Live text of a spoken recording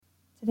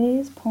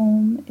Today's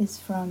poem is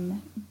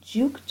from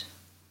Juked,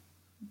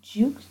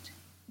 JUKED.com,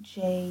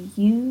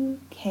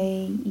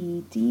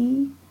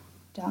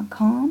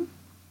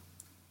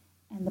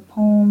 and the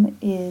poem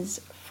is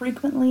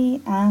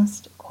Frequently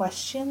Asked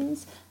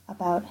Questions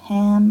About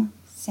Ham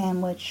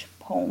Sandwich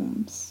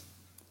Poems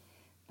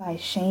by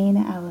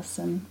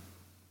Allison.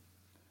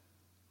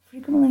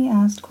 Frequently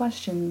Asked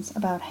Questions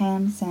About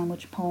Ham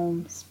Sandwich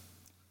Poems.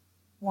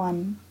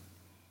 1.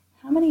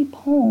 How many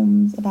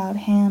poems about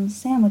ham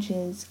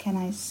sandwiches can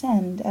I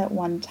send at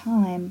one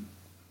time?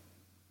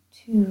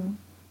 2.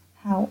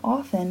 How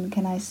often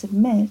can I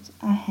submit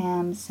a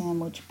ham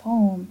sandwich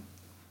poem?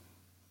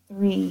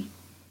 3.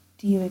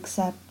 Do you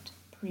accept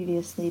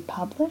previously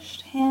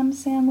published ham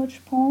sandwich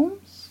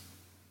poems?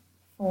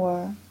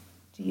 4.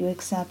 Do you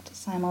accept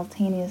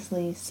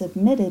simultaneously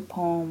submitted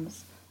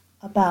poems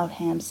about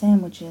ham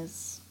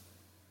sandwiches?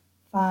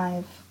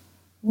 5.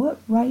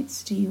 What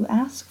rights do you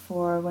ask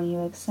for when you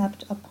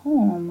accept a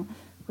poem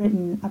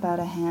written about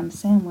a ham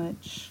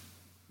sandwich?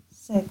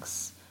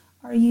 6.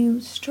 Are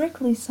you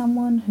strictly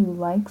someone who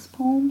likes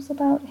poems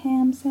about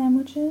ham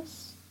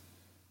sandwiches?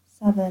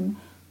 7.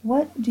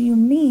 What do you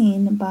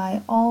mean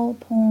by all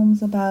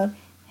poems about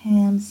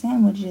ham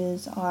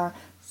sandwiches are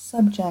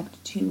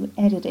subject to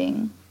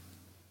editing?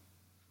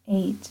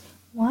 8.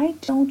 Why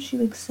don't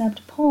you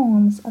accept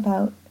poems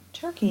about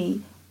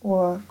turkey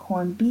or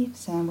corned beef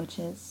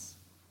sandwiches?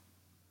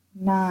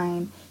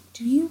 9.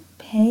 Do you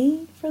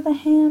pay for the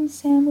ham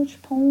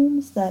sandwich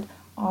poems that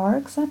are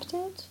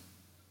accepted?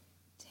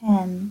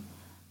 10.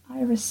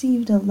 I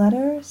received a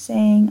letter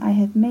saying I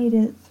have made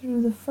it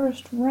through the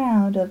first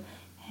round of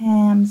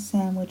ham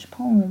sandwich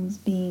poems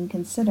being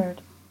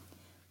considered.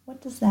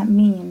 What does that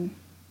mean?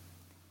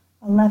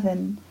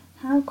 11.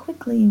 How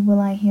quickly will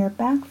I hear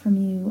back from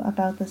you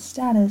about the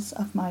status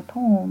of my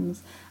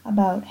poems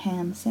about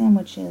ham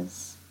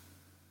sandwiches?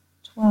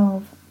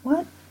 12.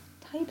 What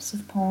types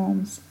of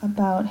poems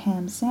about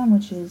ham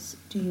sandwiches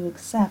do you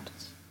accept?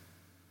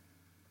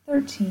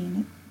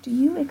 13. Do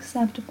you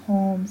accept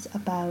poems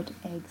about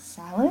egg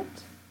salad?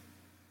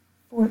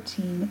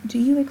 14. Do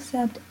you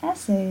accept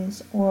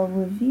essays or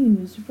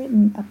reviews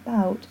written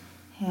about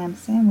ham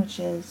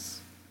sandwiches?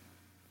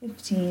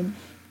 15.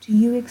 Do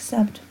you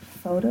accept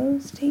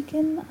photos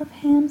taken of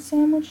ham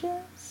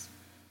sandwiches?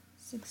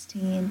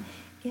 16.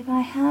 If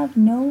I have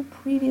no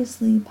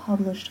previously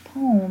published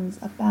poems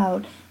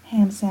about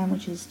ham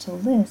sandwiches to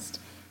list,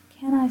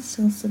 can I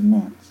still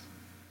submit?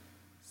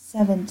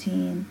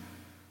 17.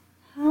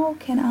 How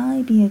can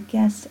I be a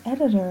guest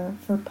editor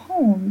for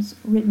poems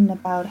written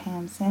about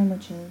ham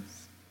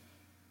sandwiches?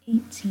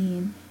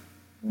 18.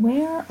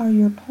 Where are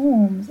your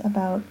poems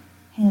about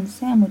ham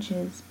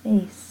sandwiches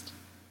based?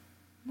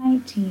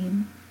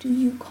 19. Do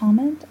you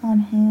comment on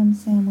ham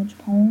sandwich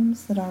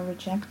poems that are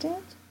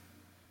rejected?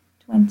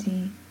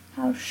 20.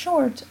 How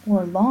short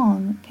or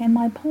long can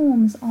my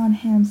poems on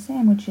ham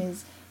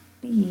sandwiches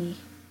be?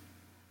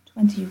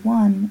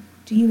 21.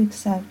 Do you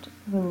accept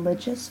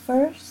religious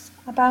verse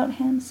about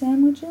ham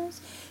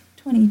sandwiches?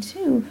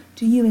 22.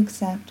 Do you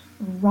accept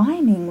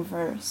rhyming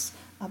verse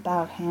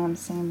about ham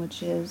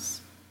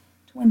sandwiches?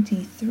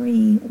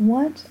 23.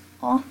 What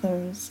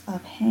authors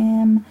of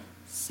ham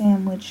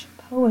sandwich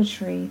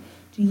poetry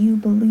do you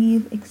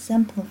believe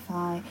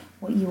exemplify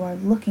what you are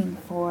looking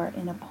for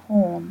in a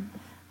poem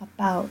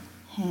about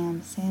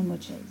ham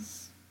sandwiches?